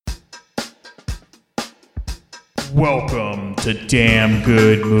Welcome to Damn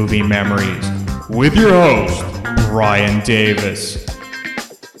Good Movie Memories with your host, Brian Davis.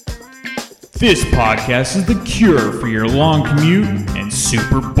 This podcast is the cure for your long commute and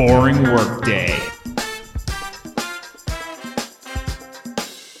super boring workday.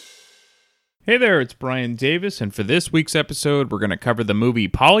 Hey there, it's Brian Davis, and for this week's episode, we're going to cover the movie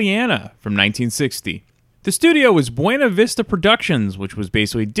Pollyanna from 1960. The studio was Buena Vista Productions, which was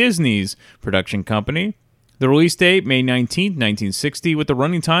basically Disney's production company. The release date, May 19, 1960, with a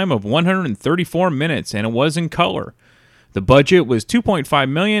running time of 134 minutes, and it was in color. The budget was $2.5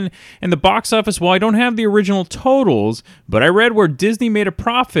 million, and the box office, well, I don't have the original totals, but I read where Disney made a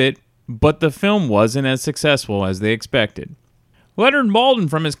profit, but the film wasn't as successful as they expected. Leonard Maltin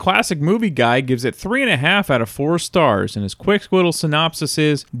from his Classic Movie Guide gives it 3.5 out of 4 stars, and his quick little synopsis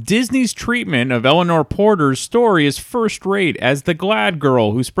is, Disney's treatment of Eleanor Porter's story is first-rate as the glad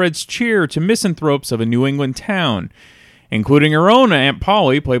girl who spreads cheer to misanthropes of a New England town, including her own Aunt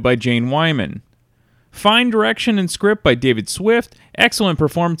Polly, played by Jane Wyman. Fine direction and script by David Swift, excellent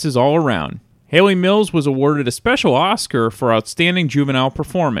performances all around. Hayley Mills was awarded a special Oscar for Outstanding Juvenile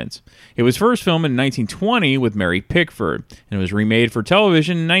Performance. It was first filmed in 1920 with Mary Pickford, and it was remade for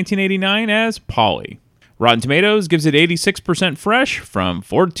television in 1989 as Polly. Rotten Tomatoes gives it 86% fresh from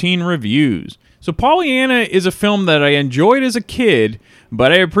 14 reviews. So Pollyanna is a film that I enjoyed as a kid,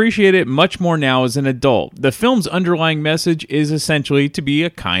 but I appreciate it much more now as an adult. The film's underlying message is essentially to be a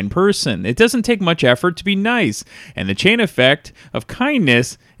kind person. It doesn't take much effort to be nice, and the chain effect of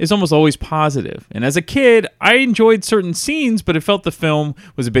kindness is almost always positive. And as a kid, I enjoyed certain scenes, but it felt the film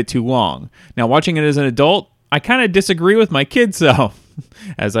was a bit too long. Now, watching it as an adult, I kind of disagree with my kid self,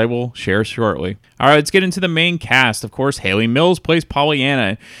 as I will share shortly. All right, let's get into the main cast. Of course, Hayley Mills plays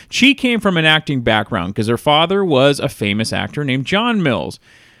Pollyanna. She came from an acting background because her father was a famous actor named John Mills.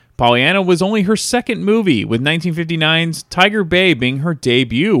 Pollyanna was only her second movie, with 1959's Tiger Bay being her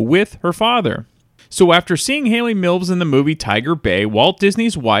debut with her father. So after seeing Hayley Mills in the movie Tiger Bay, Walt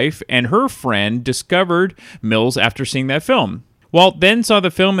Disney's wife and her friend discovered Mills after seeing that film. Walt then saw the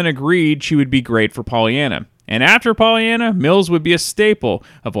film and agreed she would be great for Pollyanna. And after Pollyanna, Mills would be a staple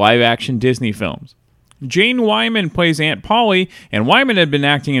of live-action Disney films. Jane Wyman plays Aunt Polly, and Wyman had been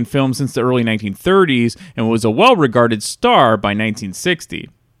acting in films since the early 1930s and was a well-regarded star by 1960.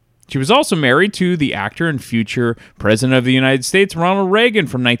 She was also married to the actor and future President of the United States, Ronald Reagan,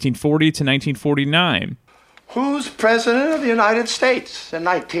 from 1940 to 1949. Who's President of the United States in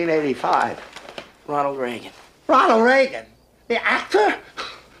 1985? Ronald Reagan. Ronald Reagan? The actor?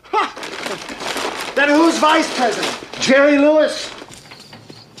 Then who's Vice President? Jerry Lewis?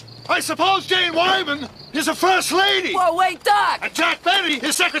 I suppose Jane Wyman is a First Lady. Whoa, wait, Doc! And Jack Benny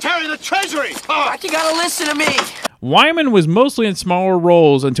is Secretary of the Treasury. Doc, you gotta listen to me. Wyman was mostly in smaller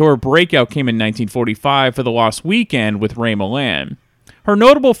roles until her breakout came in 1945 for The Lost Weekend with Ray Milland. Her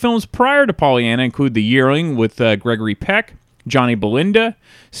notable films prior to Pollyanna include The Yearling with Gregory Peck, Johnny Belinda,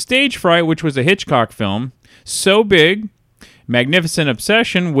 Stage Fright, which was a Hitchcock film, So Big, Magnificent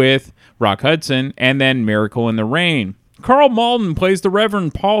Obsession with Rock Hudson, and then Miracle in the Rain. Carl Malden plays the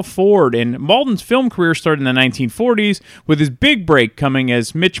Reverend Paul Ford, and Malden's film career started in the 1940s with his big break coming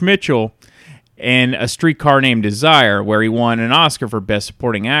as Mitch Mitchell in A Streetcar Named Desire, where he won an Oscar for Best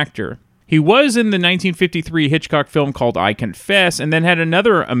Supporting Actor. He was in the 1953 Hitchcock film called I Confess, and then had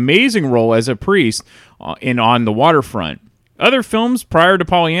another amazing role as a priest in On the Waterfront. Other films prior to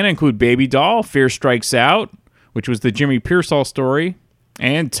Pollyanna include Baby Doll, Fear Strikes Out, which was the Jimmy Pearsall story,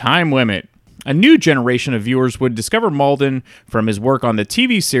 and Time Limit. A new generation of viewers would discover Malden from his work on the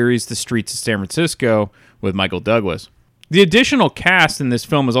TV series The Streets of San Francisco with Michael Douglas. The additional cast in this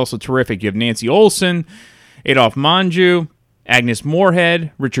film is also terrific. You have Nancy Olson, Adolphe Menjou, Agnes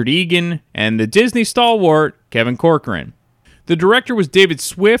Moorehead, Richard Egan, and the Disney stalwart Kevin Corcoran. The director was David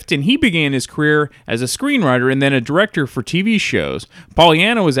Swift, and he began his career as a screenwriter and then a director for TV shows.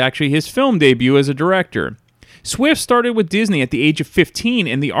 Pollyanna was actually his film debut as a director. Swift started with Disney at the age of 15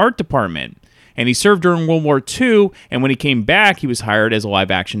 in the art department, and he served during World War II, and when he came back, he was hired as a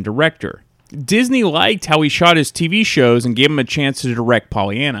live-action director. Disney liked how he shot his TV shows and gave him a chance to direct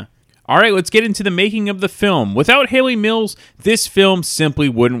Pollyanna. All right, let's get into the making of the film. Without Hayley Mills, this film simply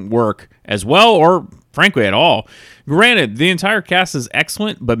wouldn't work as well, or frankly at all. Granted, the entire cast is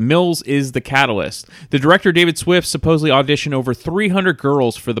excellent, but Mills is the catalyst. The director, David Swift, supposedly auditioned over 300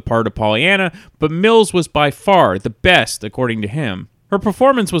 girls for the part of Pollyanna, but Mills was by far the best, according to him. Her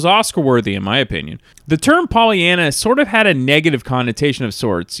performance was Oscar-worthy, in my opinion. The term Pollyanna sort of had a negative connotation of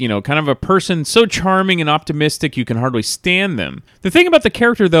sorts, kind of a person so charming and optimistic you can hardly stand them. The thing about the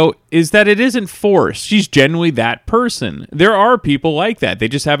character, though, is that it isn't forced. She's genuinely that person. There are people like that. They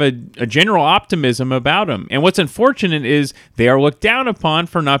just have a general optimism about them. And what's unfortunate is they are looked down upon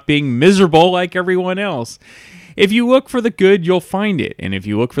for not being miserable like everyone else. If you look for the good, you'll find it. And if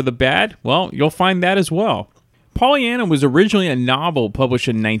you look for the bad, well, you'll find that as well. Pollyanna was originally a novel published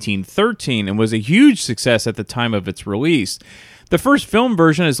in 1913 and was a huge success at the time of its release. The first film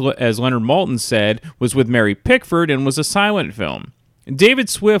version, as Leonard Maltin said, was with Mary Pickford and was a silent film. David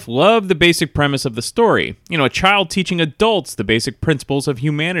Swift loved the basic premise of the story, a child teaching adults the basic principles of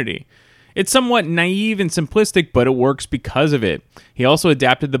humanity. It's somewhat naive and simplistic, but it works because of it. He also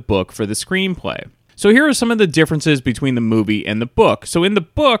adapted the book for the screenplay. So here are some of the differences between the movie and the book. So in the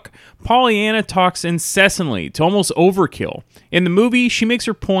book, Pollyanna talks incessantly to almost overkill. In the movie, she makes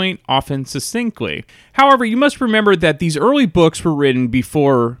her point often succinctly. However, you must remember that these early books were written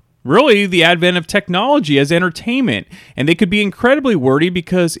before really the advent of technology as entertainment, and they could be incredibly wordy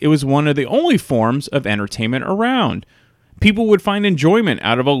because it was one of the only forms of entertainment around. People would find enjoyment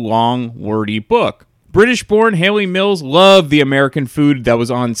out of a long, wordy book. British-born Hayley Mills loved the American food that was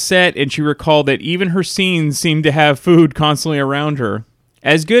on set, and she recalled that even her scenes seemed to have food constantly around her.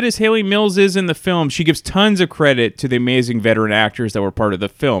 As good as Hayley Mills is in the film, she gives tons of credit to the amazing veteran actors that were part of the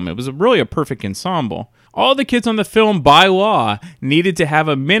film. It was really a perfect ensemble. All the kids on the film, by law, needed to have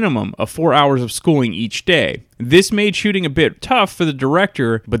a minimum of 4 hours of schooling each day. This made shooting a bit tough for the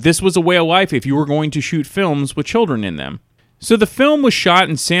director, but this was a way of life if you were going to shoot films with children in them. So the film was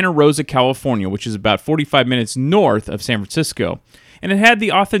shot in Santa Rosa, California, which is about 45 minutes north of San Francisco. And it had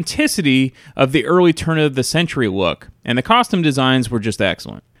the authenticity of the early turn-of-the-century look. And the costume designs were just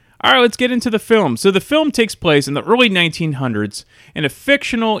excellent. All right, let's get into the film. So the film takes place in the early 1900s in a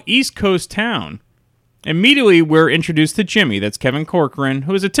fictional East Coast town. Immediately, we're introduced to Jimmy, that's Kevin Corcoran,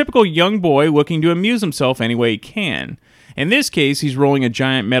 who is a typical young boy looking to amuse himself any way he can. In this case, he's rolling a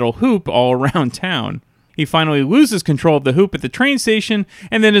giant metal hoop all around town. He finally loses control of the hoop at the train station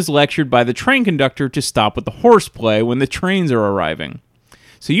and then is lectured by the train conductor to stop with the horseplay when the trains are arriving.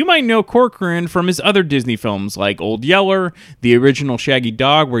 So you might know Corcoran from his other Disney films like Old Yeller, the original Shaggy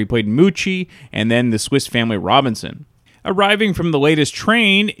Dog where he played Moochie, and then the Swiss Family Robinson. Arriving from the latest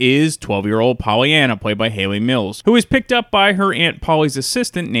train is 12-year-old Pollyanna, played by Hayley Mills, who is picked up by her Aunt Polly's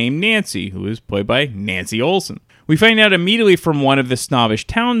assistant named Nancy, who is played by Nancy Olson. We find out immediately from one of the snobbish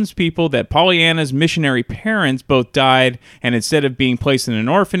townspeople that Pollyanna's missionary parents both died, and instead of being placed in an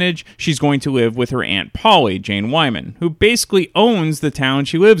orphanage, she's going to live with her Aunt Polly, Jane Wyman, who basically owns the town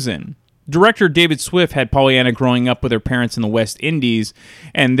she lives in. Director David Swift had Pollyanna growing up with her parents in the West Indies,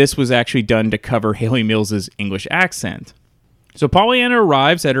 and this was actually done to cover Hayley Mills' English accent. So Pollyanna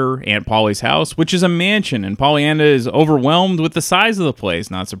arrives at her Aunt Polly's house, which is a mansion, and Pollyanna is overwhelmed with the size of the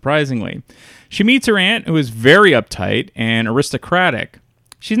place, not surprisingly. She meets her aunt, who is very uptight and aristocratic.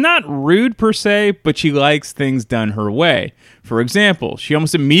 She's not rude per se, but she likes things done her way. For example, she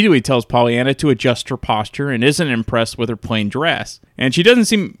almost immediately tells Pollyanna to adjust her posture and isn't impressed with her plain dress. And she doesn't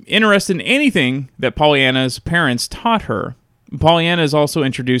seem interested in anything that Pollyanna's parents taught her. Pollyanna is also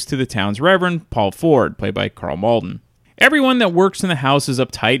introduced to the town's Reverend, Paul Ford, played by Karl Malden. Everyone that works in the house is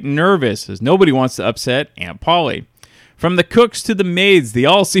uptight and nervous, as nobody wants to upset Aunt Polly. From the cooks to the maids, they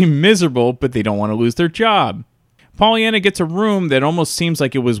all seem miserable, but they don't want to lose their job. Pollyanna gets a room that almost seems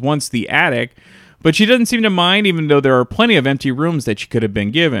like it was once the attic, but she doesn't seem to mind even though there are plenty of empty rooms that she could have been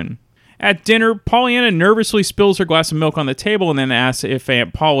given. At dinner, Pollyanna nervously spills her glass of milk on the table and then asks if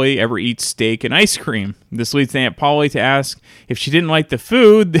Aunt Polly ever eats steak and ice cream. This leads Aunt Polly to ask if she didn't like the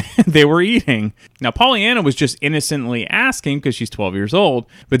food they were eating. Now, Pollyanna was just innocently asking because she's 12 years old,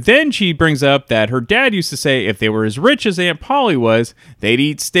 but then she brings up that her dad used to say if they were as rich as Aunt Polly was, they'd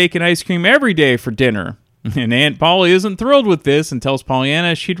eat steak and ice cream every day for dinner. And Aunt Polly isn't thrilled with this and tells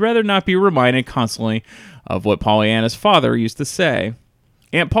Pollyanna she'd rather not be reminded constantly of what Pollyanna's father used to say.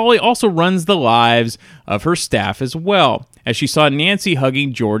 Aunt Polly also runs the lives of her staff as well, as she saw Nancy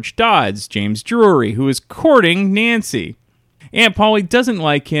hugging George Dodds, James Drury, who is courting Nancy. Aunt Polly doesn't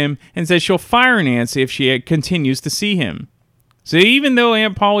like him and says she'll fire Nancy if she continues to see him. So even though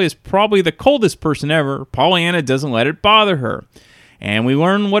Aunt Polly is probably the coldest person ever, Pollyanna doesn't let it bother her. And we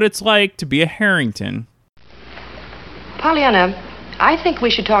learn what it's like to be a Harrington. Pollyanna, I think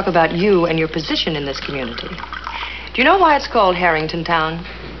we should talk about you and your position in this community. Do you know why it's called Harrington Town?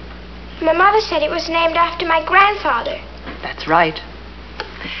 My mother said it was named after my grandfather. That's right.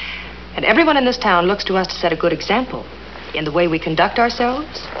 And everyone in this town looks to us to set a good example in the way we conduct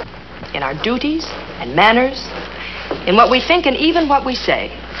ourselves, in our duties and manners, in what we think and even what we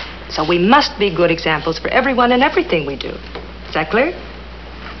say. So we must be good examples for everyone and everything we do. Is that clear?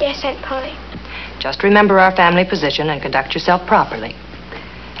 Yes, Aunt Polly. Just remember our family position and conduct yourself properly.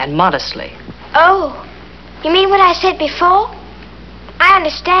 And modestly. Oh, you mean what I said before? I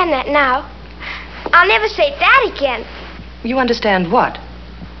understand that now. I'll never say that again. You understand what?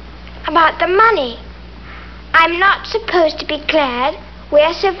 About the money. I'm not supposed to be glad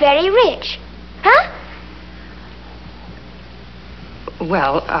we're so very rich. Huh?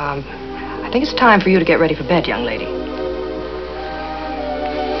 Well, I think it's time for you to get ready for bed, young lady.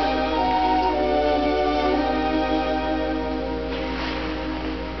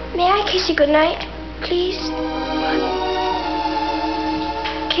 May I kiss you goodnight, please?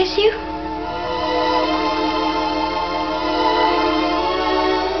 Kiss you?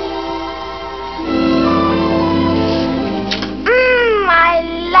 I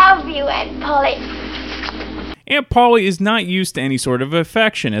love you, Aunt Polly. Aunt Polly is not used to any sort of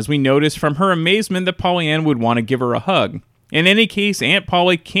affection, as we notice from her amazement that Pollyanna would want to give her a hug. In any case, Aunt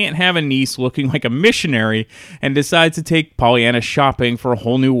Polly can't have a niece looking like a missionary and decides to take Pollyanna shopping for a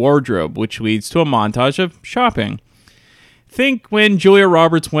whole new wardrobe, which leads to a montage of shopping. Think when Julia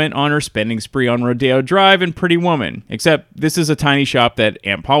Roberts went on her spending spree on Rodeo Drive in Pretty Woman, except this is a tiny shop that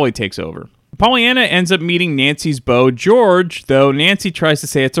Aunt Polly takes over. Pollyanna ends up meeting Nancy's beau, George, though Nancy tries to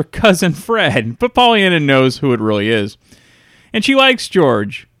say it's her cousin Fred, but Pollyanna knows who it really is. And she likes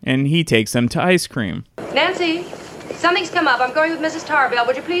George, and he takes them to ice cream. Nancy, something's come up. I'm going with Mrs. Tarbell.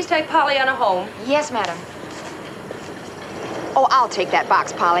 Would you please take Pollyanna home? Yes, madam. Oh, I'll take that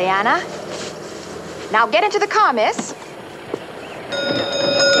box, Pollyanna. Now get into the car, miss.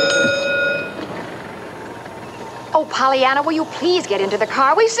 Oh, Pollyanna, will you please get into the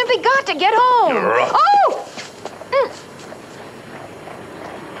car? We've simply got to get home. Oh!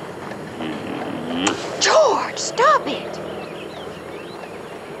 George, stop it.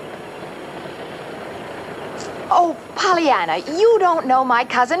 Oh, Pollyanna, you don't know my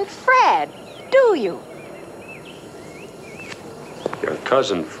cousin Fred, do you? Your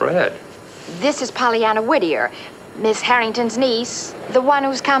cousin Fred? This is Pollyanna Whittier, Miss Harrington's niece, the one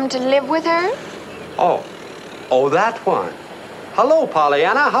who's come to live with her. Oh, that one. Hello,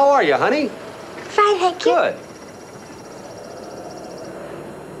 Pollyanna. How are you, honey? Fine, thank you. Good.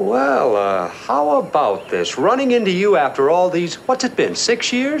 Well, how about this? Running into you after all these, what's it been,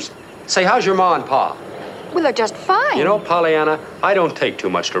 6 years? Say, how's your ma and pa? Well, they're just fine. You know, Pollyanna, I don't take too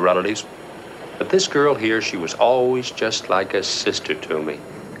much to relatives. But this girl here, she was always just like a sister to me.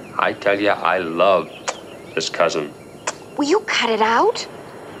 I tell you, I love this cousin. Will you cut it out?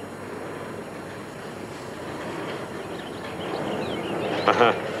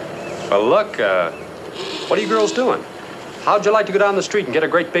 Well, look, what are you girls doing? How'd you like to go down the street and get a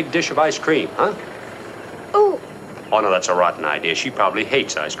great big dish of ice cream, huh? Ooh. Oh, no, that's a rotten idea. She probably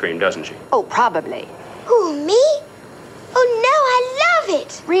hates ice cream, doesn't she? Oh, probably. Who, me? Oh, no, I love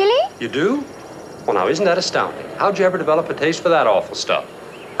it. Really? You do? Well, now, isn't that astounding? How'd you ever develop a taste for that awful stuff?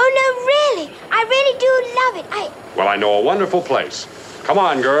 Oh, no, really. I really do love it. Well, I know a wonderful place. Come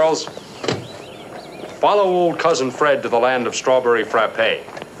on, girls. Follow old cousin Fred to the land of strawberry frappe.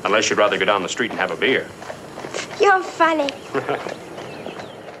 Unless you'd rather go down the street and have a beer. You're funny.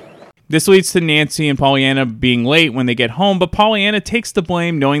 This leads to Nancy and Pollyanna being late when they get home, but Pollyanna takes the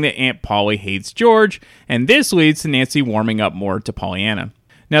blame knowing that Aunt Polly hates George, and this leads to Nancy warming up more to Pollyanna.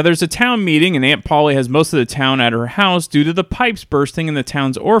 Now, there's a town meeting, and Aunt Polly has most of the town at her house due to the pipes bursting in the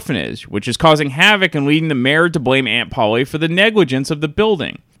town's orphanage, which is causing havoc and leading the mayor to blame Aunt Polly for the negligence of the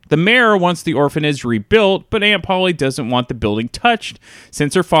building. The mayor wants the orphanage rebuilt, but Aunt Polly doesn't want the building touched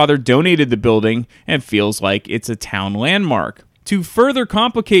since her father donated the building and feels like it's a town landmark. To further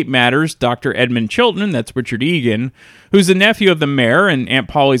complicate matters, Dr. Edmund Chilton, that's Richard Egan, who's the nephew of the mayor and Aunt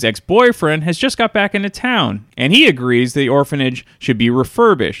Polly's ex-boyfriend, has just got back into town, and he agrees the orphanage should be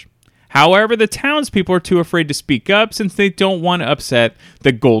refurbished. However, the townspeople are too afraid to speak up since they don't want to upset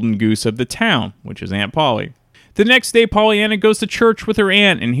the golden goose of the town, which is Aunt Polly. The next day, Pollyanna goes to church with her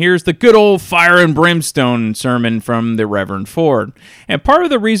aunt and hears the good old fire and brimstone sermon from the Reverend Ford. And part of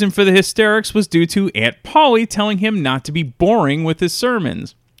the reason for the hysterics was due to Aunt Polly telling him not to be boring with his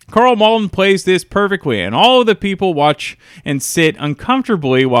sermons. Carl Malden plays this perfectly, and all of the people watch and sit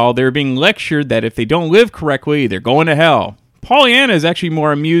uncomfortably while they're being lectured that if they don't live correctly, they're going to hell. Pollyanna is actually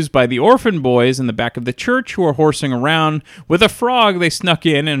more amused by the orphan boys in the back of the church who are horsing around with a frog they snuck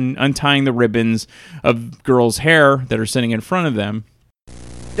in and untying the ribbons of girls' hair that are sitting in front of them.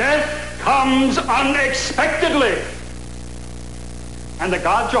 Death comes unexpectedly, and the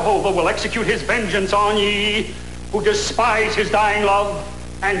God Jehovah will execute his vengeance on ye who despise his dying love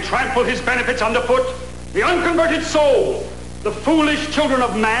and trample his benefits underfoot The unconverted soul, the foolish children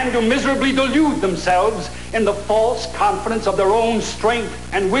of man, do miserably delude themselves in the false confidence of their own strength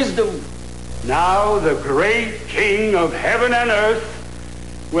and wisdom. Now the great King of heaven and earth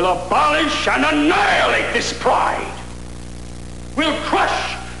will abolish and annihilate this pride. Will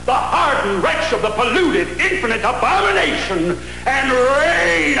crush the hardened wretch of the polluted, infinite abomination and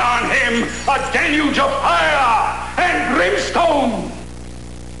rain on him a deluge of fire and brimstone.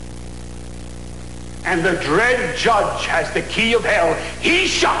 And the dread judge has the key of hell. He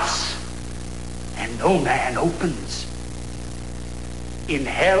shuts, and no man opens. In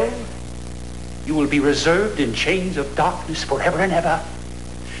hell, you will be reserved in chains of darkness forever and ever.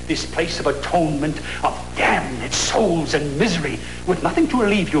 This place of atonement, of damned souls and misery, with nothing to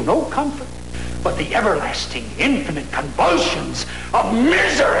relieve you, no comfort, but the everlasting, infinite convulsions of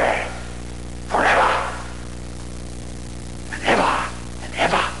misery forever and ever and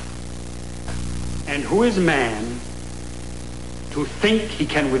ever. And who is man to think he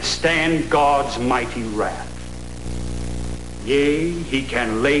can withstand God's mighty wrath? Yea, he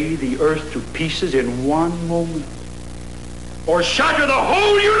can lay the earth to pieces in one moment, or shatter the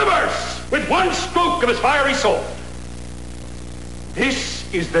whole universe with one stroke of his fiery sword. This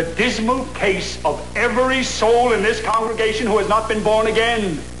is the dismal case of every soul in this congregation who has not been born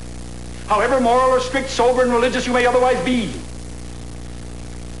again, however moral or strict, sober, and religious you may otherwise be.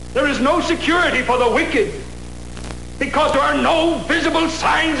 There is no security for the wicked, because there are no visible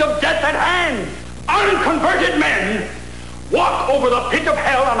signs of death at hand. Unconverted men walk over the pit of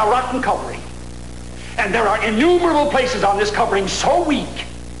hell on a rotten covering. And there are innumerable places on this covering so weak,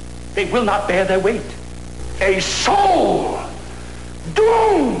 they will not bear their weight. A soul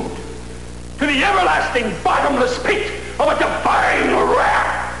doomed to the everlasting bottomless pit of a divine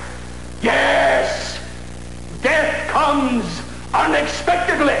wrath. Yes, death comes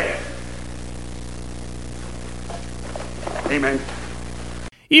unexpectedly. Amen.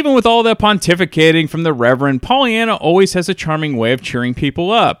 Even with all that pontificating from the Reverend, Pollyanna always has a charming way of cheering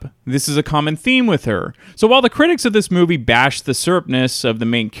people up. This is a common theme with her. So while the critics of this movie bash the syrupness of the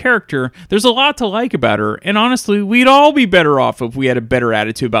main character, there's a lot to like about her, and honestly, we'd all be better off if we had a better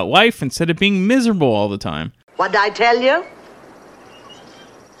attitude about life instead of being miserable all the time. What'd I tell you?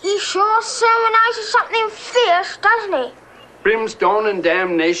 He sure sermonizes something fierce, doesn't he? Brimstone and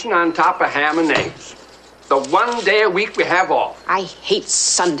damnation on top of ham and eggs. The one day a week we have off. I hate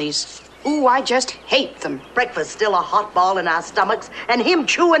Sundays. Ooh, I just hate them. Breakfast still a hot ball in our stomachs, and him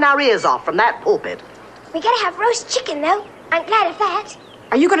chewing our ears off from that pulpit. We gotta have roast chicken, though. I'm glad of that.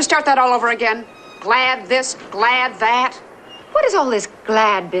 Are you going to start that all over again? Glad this, glad that? What is all this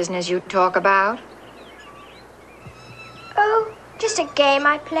glad business you talk about? Oh, just a game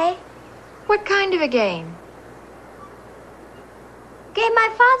I play. What kind of a game? Game my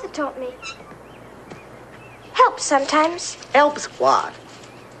father taught me. Helps sometimes. Helps what?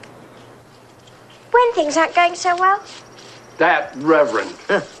 When things aren't going so well. That Reverend.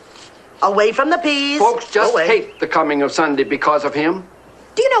 Away from the peas. Folks just hate the coming of Sunday because of him.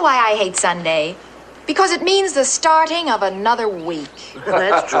 Do you know why I hate Sunday? Because it means the starting of another week.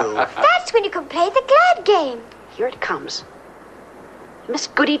 That's true. That's when you can play the glad game. Here it comes. Miss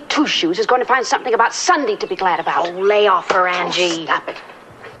Goody Two-Shoes is going to find something about Sunday to be glad about. Oh, lay off her, Angie. Oh, stop it.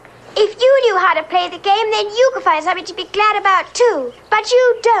 If you knew how to play the game, then you could find something to be glad about, too. But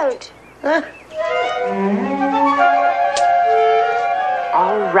you don't.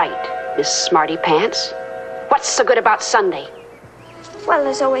 All right, Miss Smarty Pants. What's so good about Sunday? Well,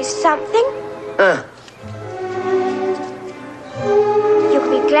 there's always something. You can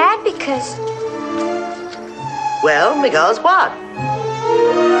be glad because... Well, because what?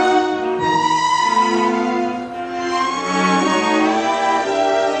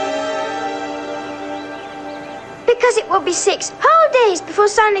 Because it will be 6 whole days before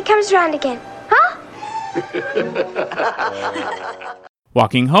Sunday comes around again. Huh?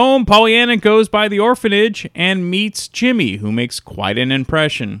 Walking home, Pollyanna goes by the orphanage and meets Jimmy, who makes quite an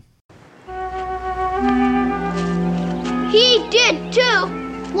impression. He did, too.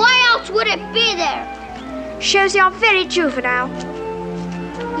 Why else would it be there? Shows you're very juvenile.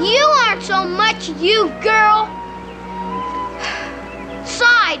 You aren't so much, you girl.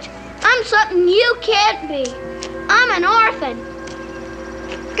 Besides, I'm something you can't be. I'm an orphan.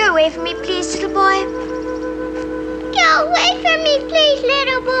 Go away from me, please, little boy. Go away from me, please,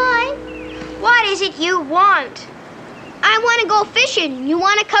 little boy. What is it you want? I want to go fishing. You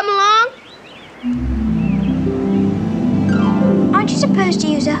want to come along? Aren't you supposed to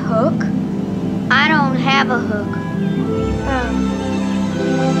use a hook? I don't have a hook. Oh.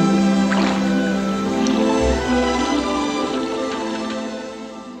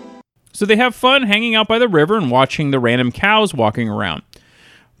 So they have fun hanging out by the river and watching the random cows walking around.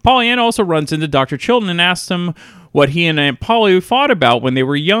 Pollyanna also runs into Dr. Chilton and asks him what he and Aunt Polly fought about when they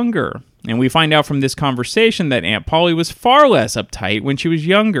were younger. And we find out from this conversation that Aunt Polly was far less uptight when she was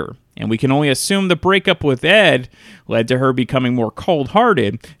younger. And we can only assume the breakup with Ed led to her becoming more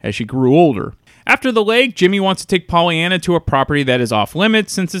cold-hearted as she grew older. After the lake, Jimmy wants to take Pollyanna to a property that is off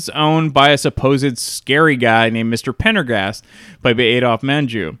limits since it's owned by a supposed scary guy named Mr. Pendergast, played by Adolph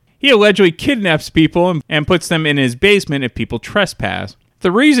Menjou. He allegedly kidnaps people and puts them in his basement if people trespass.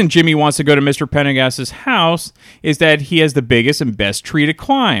 The reason Jimmy wants to go to Mr. Pendergast's house is that he has the biggest and best tree to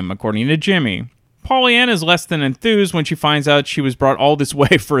climb, according to Jimmy. Pollyanna is less than enthused when she finds out she was brought all this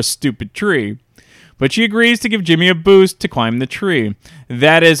way for a stupid tree. But she agrees to give Jimmy a boost to climb the tree.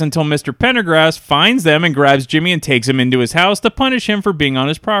 That is until Mr. Pendergast finds them and grabs Jimmy and takes him into his house to punish him for being on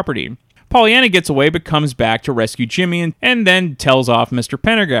his property. Pollyanna gets away but comes back to rescue Jimmy and then tells off Mr.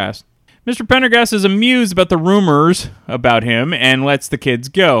 Pendergast. Mr. Pendergast is amused about the rumors about him and lets the kids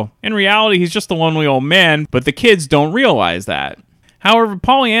go. In reality, he's just a lonely old man, but the kids don't realize that. However,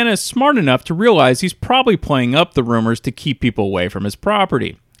 Pollyanna is smart enough to realize he's probably playing up the rumors to keep people away from his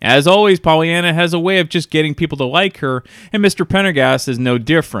property. As always, Pollyanna has a way of just getting people to like her, and Mr. Pendergast is no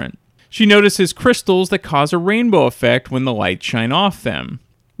different. She notices crystals that cause a rainbow effect when the lights shine off them.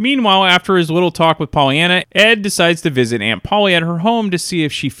 Meanwhile, after his little talk with Pollyanna, Ed decides to visit Aunt Polly at her home to see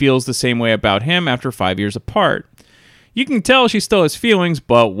if she feels the same way about him after 5 years apart. You can tell she still has feelings,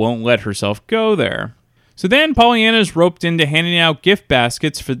 but won't let herself go there. So then Pollyanna is roped into handing out gift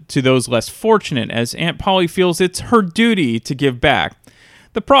baskets to those less fortunate, as Aunt Polly feels it's her duty to give back.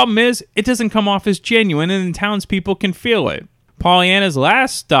 The problem is, it doesn't come off as genuine and the townspeople can feel it. Pollyanna's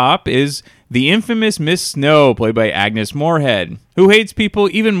last stop is the infamous Miss Snow, played by Agnes Moorehead, who hates people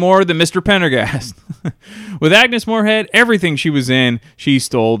even more than Mr. Pendergast. With Agnes Moorehead, everything she was in, she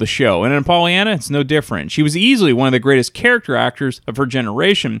stole the show. And in Pollyanna, it's no different. She was easily one of the greatest character actors of her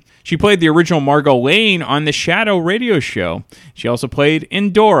generation. She played the original Margot Lane on the Shadow radio show. She also played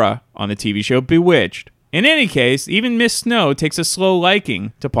Endora on the TV show Bewitched. In any case, even Miss Snow takes a slow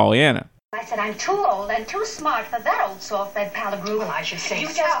liking to Pollyanna. I said I'm too old and too smart for that old soft-fed Palagru. Well, I should say You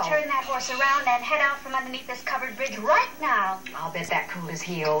just turn that horse around and head out from underneath this covered bridge right now. I'll bet that cool his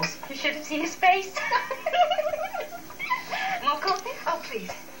heels. You should have seen his face. More coffee? Oh,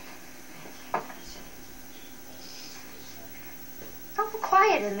 please. Awful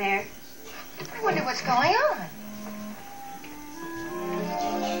quiet in there. I wonder what's going on.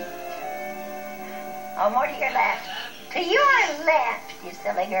 Oh, more to your left. To your left, you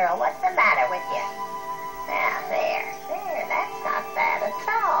silly girl. What's the matter with you? Now, there. That's not bad at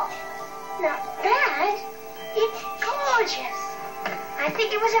all. Not bad. It's gorgeous. I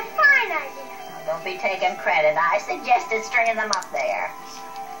think it was a fine idea. Don't be taking credit. I suggested stringing them up there.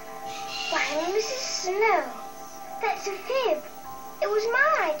 Why, Mrs. Snow, that's a fib. It was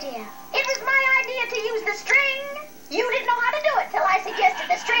my idea. It was my idea to use the string. You didn't know how to do it till I suggested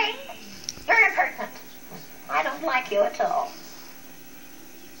the string. You're impertinent. I don't like you at all.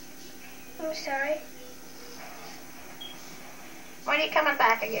 I'm sorry. When are you coming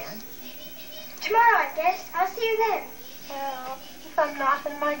back again? Tomorrow, I guess. I'll see you then. Well, if I'm not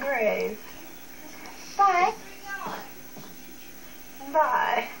in my grave. Bye.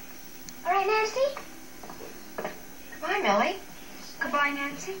 Bye. All right, Nancy? Goodbye, Millie. Goodbye,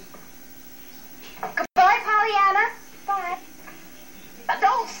 Nancy. Goodbye, Pollyanna. Bye. But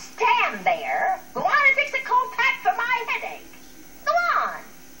don't stand there. Go on and fix a cold pack for my headache. Go on.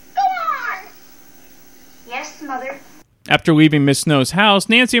 Go on. Yes, Mother. After leaving Miss Snow's house,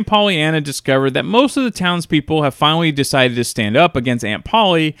 Nancy and Pollyanna discover that most of the townspeople have finally decided to stand up against Aunt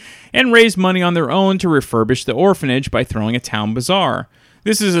Polly and raise money on their own to refurbish the orphanage by throwing a town bazaar.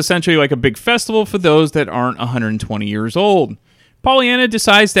 This is essentially like a big festival for those that aren't 120 years old. Pollyanna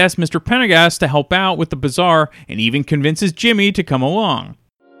decides to ask Mr. Pendergast to help out with the bazaar and even convinces Jimmy to come along.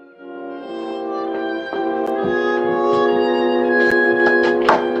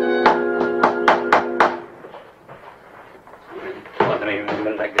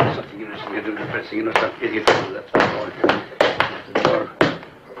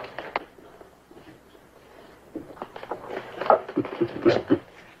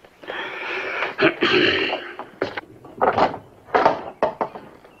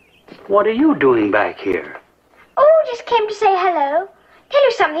 What are you doing back here? Oh, just came to say hello. Tell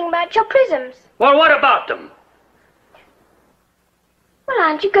you something about your prisms. Well, what about them? Well,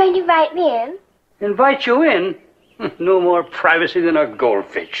 aren't you going to invite me in? Invite you in? No more privacy than a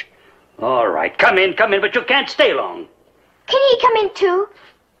goldfish. All right, come in, but you can't stay long. Can he come in too?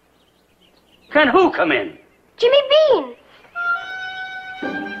 Can who come in? Jimmy Bean.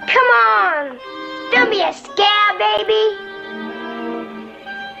 come on. Don't be a scare baby.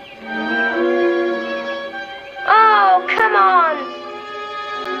 Oh, come on.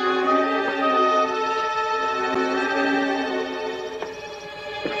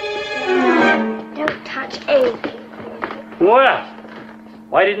 Don't touch anything. Well,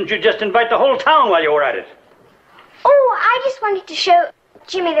 why didn't you just invite the whole town while you were at it? Oh, I just wanted to show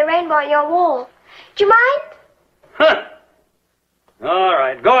Jimmy the rainbow on your wall. Do you mind? Huh. All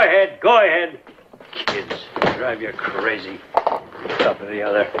right, go ahead, go ahead. Kids drive you crazy. Top of the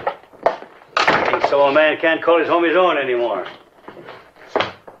other. I think so a man can't call his home his own anymore.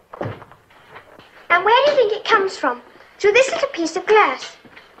 And where do you think it comes from? Through this little piece of glass.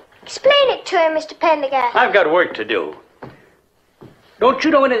 Explain it to him, Mr. Pendergast. I've got work to do. Don't you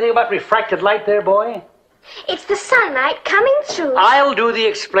know anything about refracted light there, boy? It's the sunlight coming through. I'll do the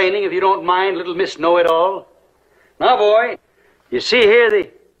explaining if you don't mind, little Miss Know-It-All. Now, boy, you see here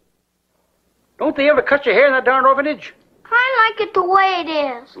Don't they ever cut your hair in that darn orphanage? I like it the way it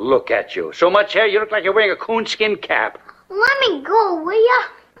is. Look at you. So much hair, you look like you're wearing a coonskin cap. Let me go, will ya?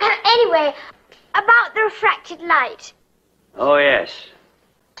 Anyway, about the refracted light. Oh, yes.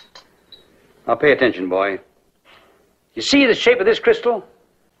 Now, pay attention, boy. You see the shape of this crystal?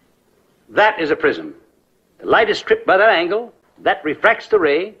 That is a prism. The light is stripped by that angle. That refracts the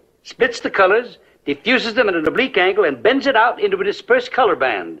ray, splits the colors, diffuses them at an oblique angle, and bends it out into a dispersed color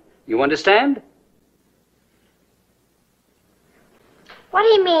band. You understand? What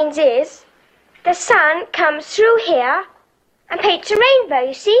he means is, the sun comes through here and paints a rainbow,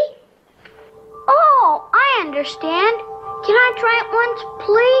 you see? Oh, I understand. Can I try it once,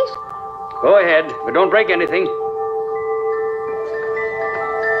 please? Go ahead, but don't break anything.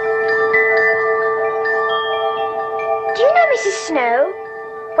 Do you know Mrs. Snow?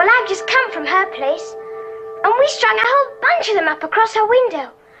 Well, I've just come from her place, and we strung a whole bunch of them up across her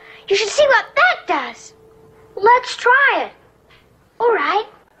window. You should see what that does. Let's try it. All right.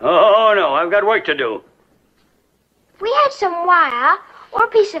 Oh, no, I've got work to do. If we had some wire or a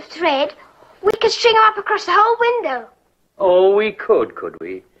piece of thread, we could string them up across the whole window. Oh, we could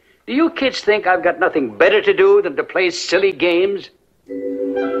we? Do you kids think I've got nothing better to do than to play silly games?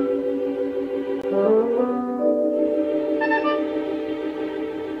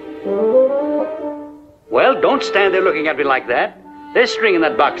 Well, don't stand there looking at me like that. There's string in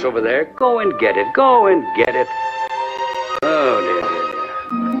that box over there. Go and get it. Go and get it. Oh, dear, dear, dear.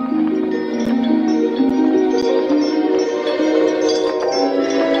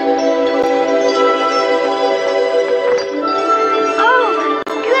 Oh,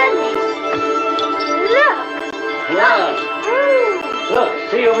 my goodness. Look. Yeah. Look,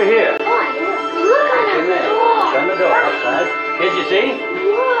 see over here. Boy, look on In the there. door. On the door, outside. Kids, you see?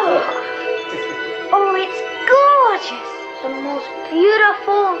 Whoa. Look. Oh, it's gorgeous. The most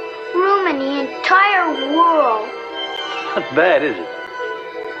beautiful room in the entire world. Not bad, is it?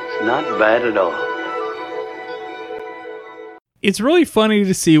 It's not bad at all. It's really funny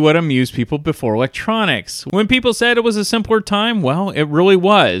to see what amused people before electronics. When people said it was a simpler time, well, it really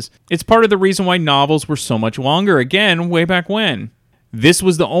was. It's part of the reason why novels were so much longer, again, way back when. This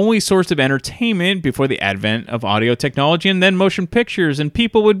was the only source of entertainment before the advent of audio technology and then motion pictures, and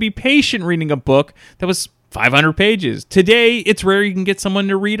people would be patient reading a book that was 500 pages. Today, it's rare you can get someone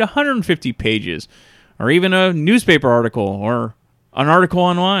to read 150 pages, or even a newspaper article, or an article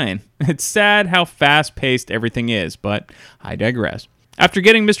online. It's sad how fast-paced everything is, but I digress. After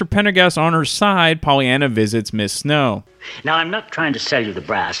getting Mr. Pendergast on her side, Pollyanna visits Miss Snow. Now, I'm not trying to sell you the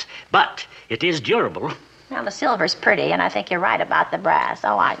brass, but it is durable. Now, the silver's pretty, and I think you're right about the brass.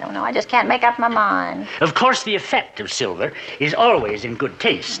 Oh, I don't know. I just can't make up my mind. Of course, the effect of silver is always in good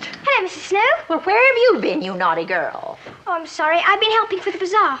taste. Hello, Mrs. Snow. Well, where have you been, you naughty girl? Oh, I'm sorry. I've been helping for the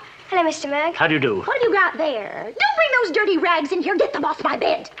bazaar. Hello, Mr. Merg. How do you do? What have you got there? Don't bring those dirty rags in here. Get them off my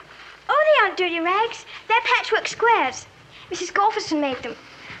bed. Oh, they aren't dirty rags. They're patchwork squares. Mrs. Golferson made them.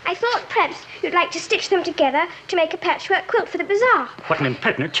 I thought perhaps you'd like to stitch them together to make a patchwork quilt for the bazaar. What an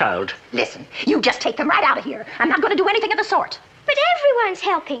impertinent child. Listen, you just take them right out of here. I'm not going to do anything of the sort. But everyone's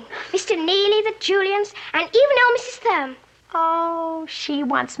helping. Mr. Neely, the Julians, and even old Mrs. Thurm. Oh, she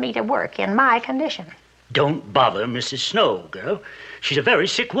wants me to work in my condition. Don't bother Mrs. Snow, girl. She's a very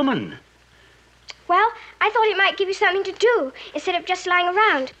sick woman. Well, I thought it might give you something to do instead of just lying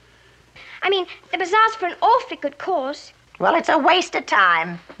around. I mean, the bazaar's for an awfully good cause. Well, it's a waste of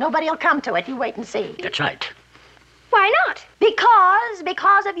time. Nobody'll come to it. You wait and see. That's right. Why not?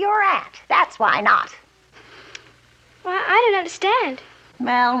 Because of your aunt. That's why not. Well, I don't understand.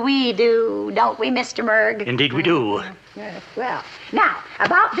 Well, we do, don't we, Mr. Merg? Indeed we do. Well, now,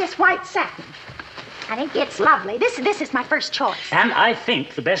 about this white satin. I think it's lovely. This is my first choice. And I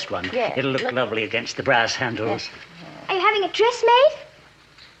think the best one. Yeah. It'll look lovely against the brass handles. Are you having a dress made?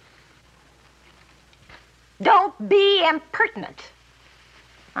 Don't be impertinent.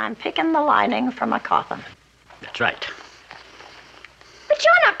 I'm picking the lining from a coffin. That's right. But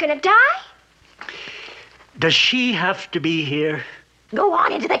you're not going to die. Does she have to be here? Go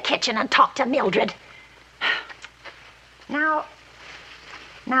on into the kitchen and talk to Mildred.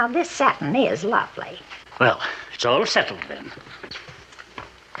 Now this satin is lovely. Well, it's all settled then.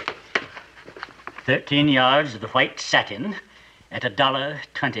 13 yards of the white satin at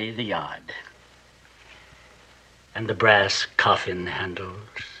 $1.20 the yard. And the brass coffin handles.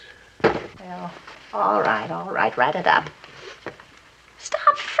 Well, all right, write it up.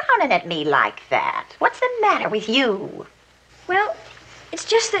 Stop frowning at me like that. What's the matter with you? Well, it's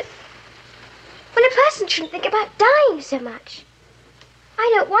just that when a person shouldn't think about dying so much.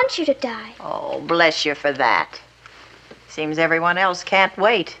 I don't want you to die. Oh, bless you for that. Seems everyone else can't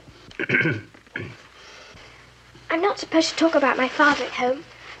wait. I'm not supposed to talk about my father at home,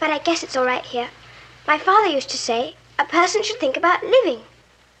 but I guess it's all right here. My father used to say, a person should think about living.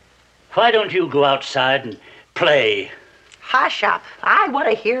 Why don't you go outside and play? Hush up. I want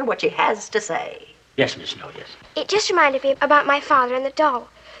to hear what she has to say. Yes, Miss Snow, yes. It just reminded me about my father and the doll.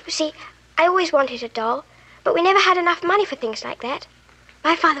 You see, I always wanted a doll, but we never had enough money for things like that.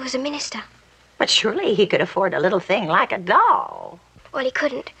 My father was a minister. But surely he could afford a little thing like a doll. Well, he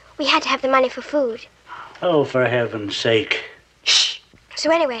couldn't. We had to have the money for food. Oh, for heaven's sake. Shh. So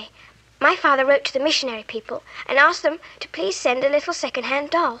anyway, my father wrote to the missionary people and asked them to please send a little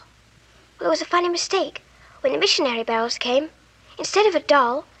second-hand doll. Well, there was a funny mistake. When the missionary barrels came, instead of a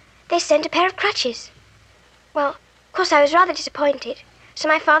doll, they sent a pair of crutches. Well, of course, I was rather disappointed, so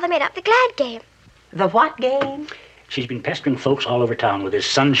my father made up the glad game. The what game? She's been pestering folks all over town with this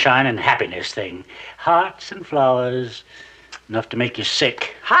sunshine and happiness thing. Hearts and flowers, enough to make you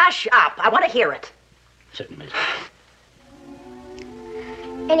sick. Hush up. I want to hear it. Certainly.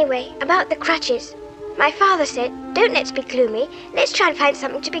 Anyway, about the crutches. My father said, don't let's be gloomy. Let's try and find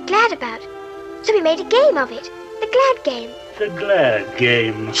something to be glad about. So we made a game of it. The glad game. The glad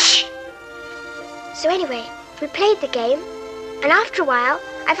game. Shh. So anyway, we played the game. And after a while,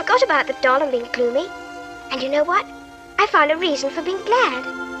 I forgot about the doll and being gloomy. And you know what? I found a reason for being glad.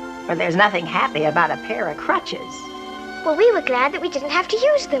 Well, there's nothing happy about a pair of crutches. Well, we were glad that we didn't have to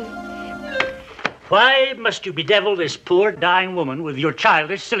use them. Why must you bedevil this poor dying woman with your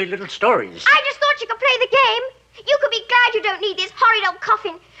childish, silly little stories? I just thought you could play the game. You could be glad you don't need this horrid old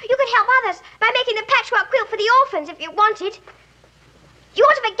coffin. You could help others by making the patchwork quilt for the orphans if you wanted. You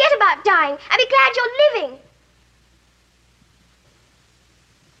ought to forget about dying and be glad you're living.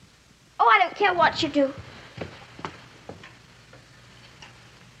 Oh, I don't care what you do.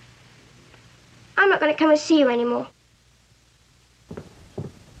 I'm not going to come and see you anymore.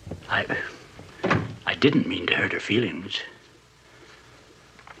 I didn't mean to hurt her feelings.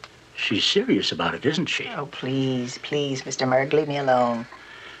 She's serious about it, isn't she? Oh, please, Mr. Merg, leave me alone.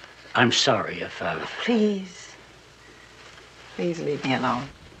 I'm sorry if I've... Please leave me alone.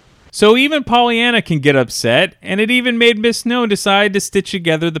 So even Pollyanna can get upset, and it even made Miss Snow decide to stitch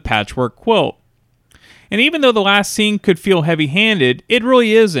together the patchwork quilt. And even though the last scene could feel heavy-handed, it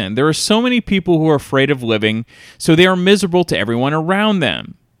really isn't. There are so many people who are afraid of living, so they are miserable to everyone around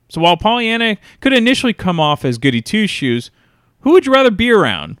them. So while Pollyanna could initially come off as goody two-shoes, who would you rather be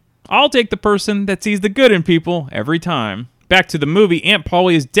around? I'll take the person that sees the good in people every time. Back to the movie, Aunt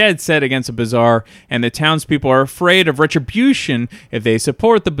Polly is dead set against a bazaar, and the townspeople are afraid of retribution if they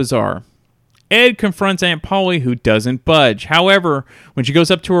support the bazaar. Ed confronts Aunt Polly, who doesn't budge. However, when she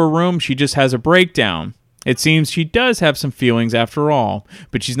goes up to her room, she just has a breakdown. It seems she does have some feelings after all,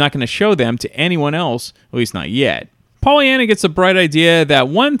 but she's not going to show them to anyone else, at least not yet. Pollyanna gets a bright idea that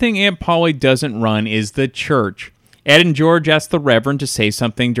one thing Aunt Polly doesn't run is the church. Ed and George ask the Reverend to say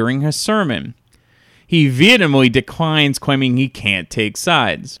something during his sermon. He vehemently declines, claiming he can't take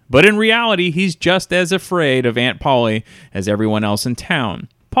sides. But in reality, he's just as afraid of Aunt Polly as everyone else in town.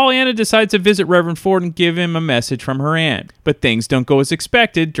 Pollyanna decides to visit Reverend Ford and give him a message from her aunt, but things don't go as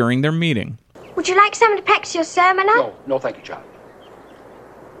expected during their meeting. Would you like someone to practice your sermon on? No, thank you, child.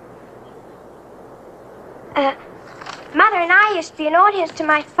 Mother and I used to be an audience to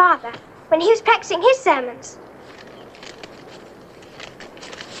my father when he was practicing his sermons.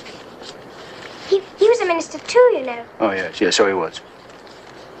 He was a minister too, you know. Oh, yes, so he was.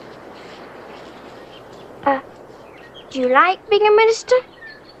 Do you like being a minister?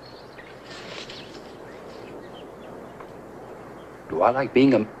 Do I like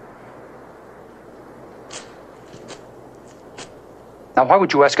being a... Now, why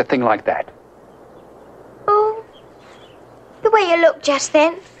would you ask a thing like that? looked just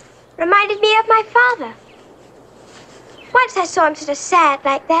then reminded me of my father. Once I saw him sort of sad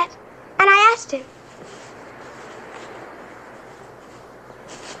like that, and I asked him.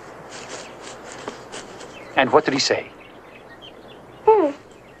 And what did he say?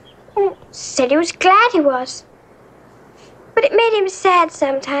 Said he was glad he was. But it made him sad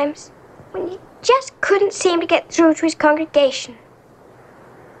sometimes, when he just couldn't seem to get through to his congregation.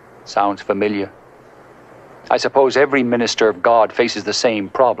 Sounds familiar. I suppose every minister of God faces the same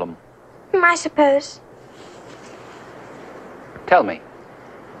problem. I suppose. Tell me,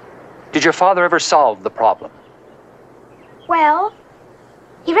 did your father ever solve the problem? Well,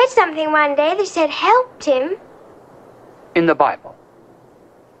 he read something one day that said helped him. In the Bible?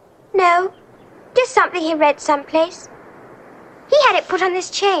 No, just something he read someplace. He had it put on this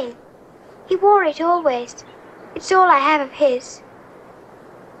chain. He wore it always. It's all I have of his.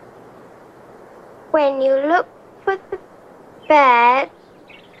 When you look for the bad...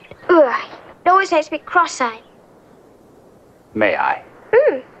 Ugh, it always makes me cross-eyed. May I?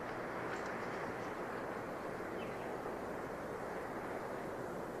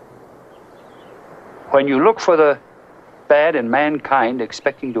 When you look for the bad in mankind,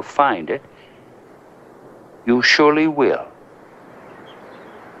 expecting to find it, you surely will.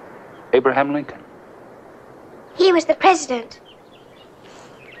 Abraham Lincoln. He was the president.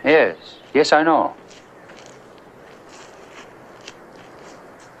 Yes, I know.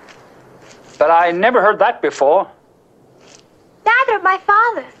 But I never heard that before. Neither of my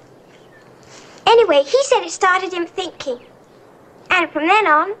father. Anyway, he said it started him thinking. And from then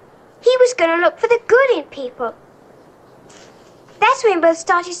on, he was going to look for the good in people. That's when we both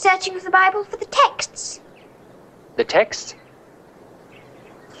started searching with the Bible for the texts. The texts?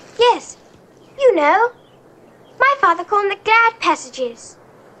 Yes, you know. My father called them the glad passages.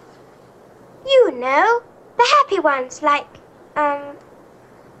 You know, the happy ones, like,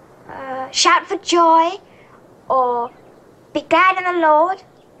 shout for joy, or be glad in the Lord.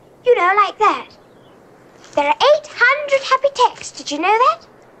 You know, like that. There are 800 happy texts. Did you know that?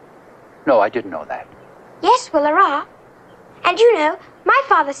 No, I didn't know that. Yes, well, there are. And you know, my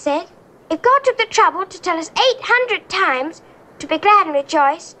father said, if God took the trouble to tell us 800 times to be glad and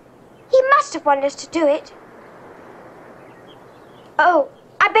rejoice, he must have wanted us to do it. Oh,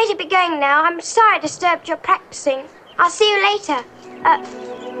 I better be going now. I'm sorry I disturbed your practicing. I'll see you later.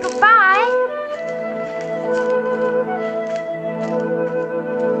 Goodbye.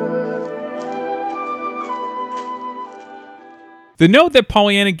 The note that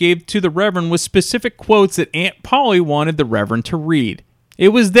Pollyanna gave to the Reverend was specific quotes that Aunt Polly wanted the Reverend to read. It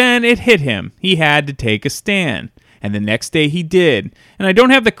was then it hit him. He had to take a stand. And the next day he did. And I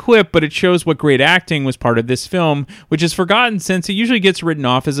don't have the clip, but it shows what great acting was part of this film, which is forgotten since it usually gets written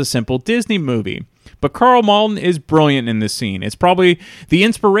off as a simple Disney movie. But Carl Malden is brilliant in this scene. It's probably the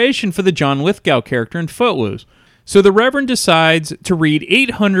inspiration for the John Lithgow character in Footloose. So the Reverend decides to read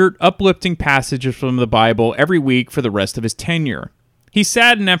 800 uplifting passages from the Bible every week for the rest of his tenure. He's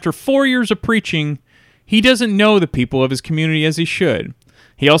saddened after 4 years of preaching, he doesn't know the people of his community as he should.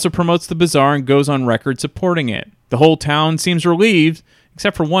 He also promotes the bazaar and goes on record supporting it. The whole town seems relieved,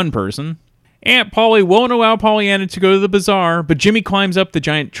 except for one person. Aunt Polly won't allow Pollyanna to go to the bazaar, but Jimmy climbs up the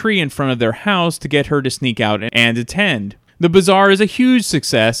giant tree in front of their house to get her to sneak out and attend. The bazaar is a huge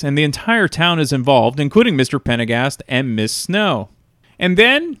success, and the entire town is involved, including Mr. Pendergast and Miss Snow. And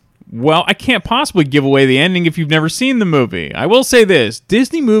then, well, I can't possibly give away the ending if you've never seen the movie. I will say this,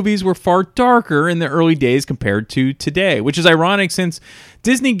 Disney movies were far darker in the early days compared to today, which is ironic since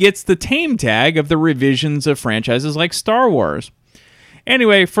Disney gets the tame tag of the revisions of franchises like Star Wars.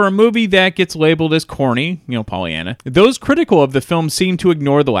 Anyway, for a movie that gets labeled as corny, Pollyanna, those critical of the film seem to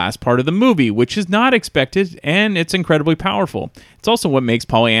ignore the last part of the movie, which is not expected, and it's incredibly powerful. It's also what makes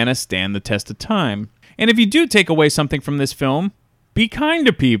Pollyanna stand the test of time. And if you do take away something from this film, be kind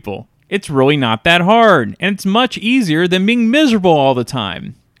to people. It's really not that hard, and it's much easier than being miserable all the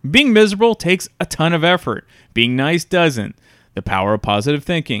time. Being miserable takes a ton of effort. Being nice doesn't. The power of positive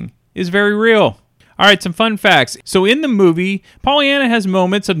thinking is very real. Alright, some fun facts. So in the movie, Pollyanna has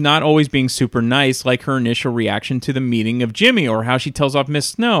moments of not always being super nice, like her initial reaction to the meeting of Jimmy or how she tells off Miss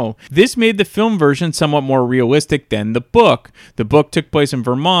Snow. This made the film version somewhat more realistic than the book. The book took place in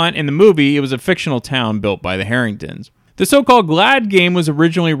Vermont. In the movie, it was a fictional town built by the Harringtons. The so-called Glad game was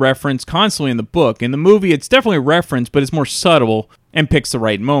originally referenced constantly in the book. In the movie, it's definitely referenced, but it's more subtle and picks the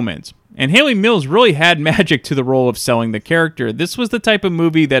right moments. And Hayley Mills really had magic to the role of selling the character. This was the type of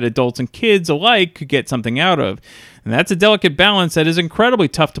movie that adults and kids alike could get something out of. And that's a delicate balance that is incredibly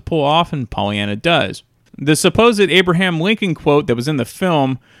tough to pull off, and Pollyanna does. The supposed Abraham Lincoln quote that was in the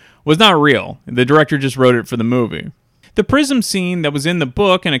film was not real. The director just wrote it for the movie. The prism scene that was in the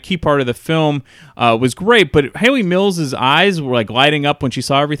book and a key part of the film was great, but Hayley Mills' eyes were like lighting up when she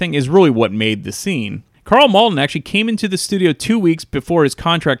saw everything is really what made the scene. Karl Malden actually came into the studio 2 weeks before his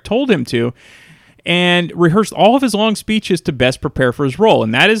contract told him to, and rehearsed all of his long speeches to best prepare for his role,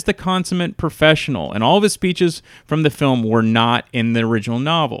 and that is the consummate professional, and all of his speeches from the film were not in the original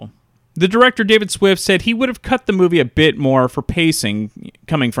novel. The director, David Swift, said he would have cut the movie a bit more for pacing,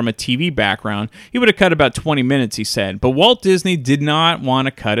 coming from a TV background. He would have cut about 20 minutes, he said, but Walt Disney did not want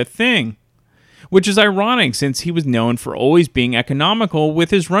to cut a thing, which is ironic since he was known for always being economical with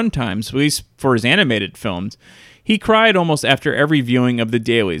his runtimes, at least for his animated films. He cried almost after every viewing of the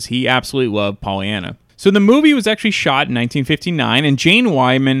dailies. He absolutely loved Pollyanna. So the movie was actually shot in 1959, and Jane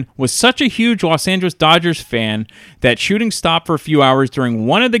Wyman was such a huge Los Angeles Dodgers fan that shooting stopped for a few hours during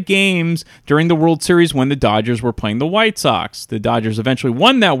one of the games during the World Series when the Dodgers were playing the White Sox. The Dodgers eventually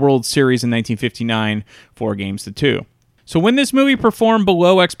won that World Series in 1959, 4-2. So when this movie performed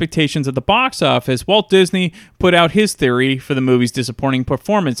below expectations at the box office, Walt Disney put out his theory for the movie's disappointing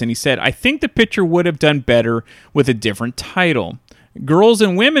performance, and he said, "I think the picture would have done better with a different title. Girls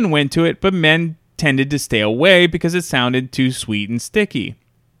and women went to it, but men tended to stay away because it sounded too sweet and sticky."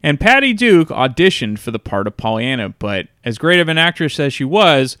 And Patty Duke auditioned for the part of Pollyanna, but as great of an actress as she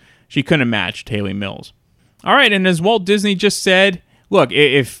was, she couldn't have matched Hayley Mills. All right, and as Walt Disney just said, look,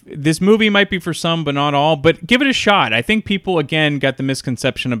 if this movie might be for some, but not all, but give it a shot. I think people, again, got the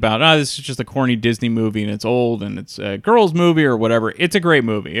misconception about, this is just a corny Disney movie and it's old and it's a girl's movie or whatever. It's a great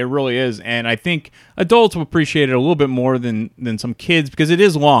movie. It really is. And I think adults will appreciate it a little bit more than some kids because it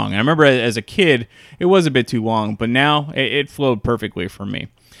is long. I remember as a kid, it was a bit too long, but now it flowed perfectly for me.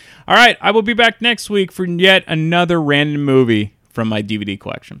 All right, I will be back next week for yet another random movie from my DVD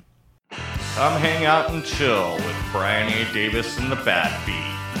collection. Come hang out and chill with Brian A. Davis and the Bad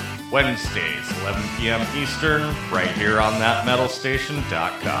Beat. Wednesdays, 11 p.m. Eastern, right here on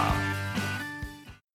thatmetalstation.com.